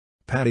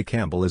Paddy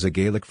Campbell is a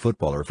Gaelic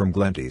footballer from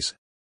Glenties.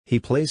 He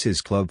plays his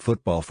club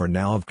football for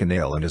Naomh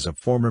Conaill and is a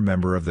former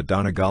member of the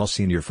Donegal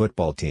senior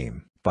football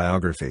team.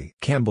 Biography: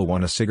 Campbell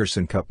won a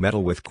Sigerson Cup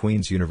medal with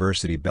Queen's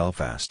University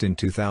Belfast in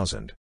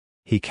 2000.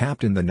 He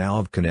captained the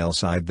Naomh Conaill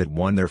side that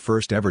won their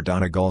first ever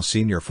Donegal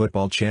Senior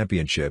Football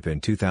Championship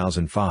in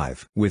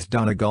 2005. With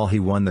Donegal he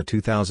won the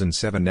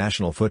 2007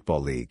 National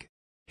Football League.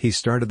 He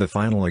started the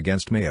final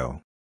against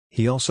Mayo.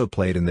 He also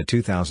played in the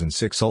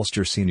 2006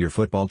 Ulster Senior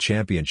Football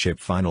Championship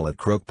final at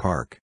Croke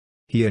Park.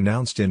 He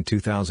announced in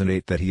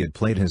 2008 that he had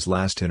played his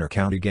last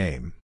inter-county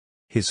game.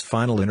 His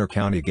final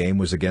inter-county game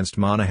was against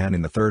Monaghan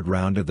in the third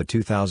round of the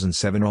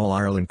 2007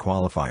 All-Ireland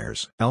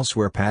qualifiers.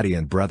 Elsewhere, Paddy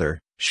and brother,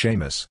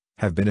 Seamus,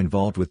 have been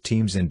involved with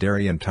teams in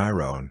Derry and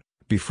Tyrone,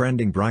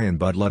 befriending Brian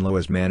Bud Ludlow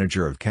as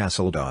manager of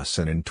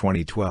Castledawson in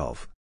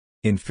 2012.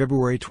 In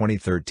February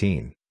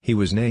 2013, he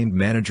was named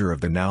manager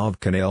of the Naomh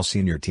Conaill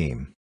senior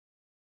team.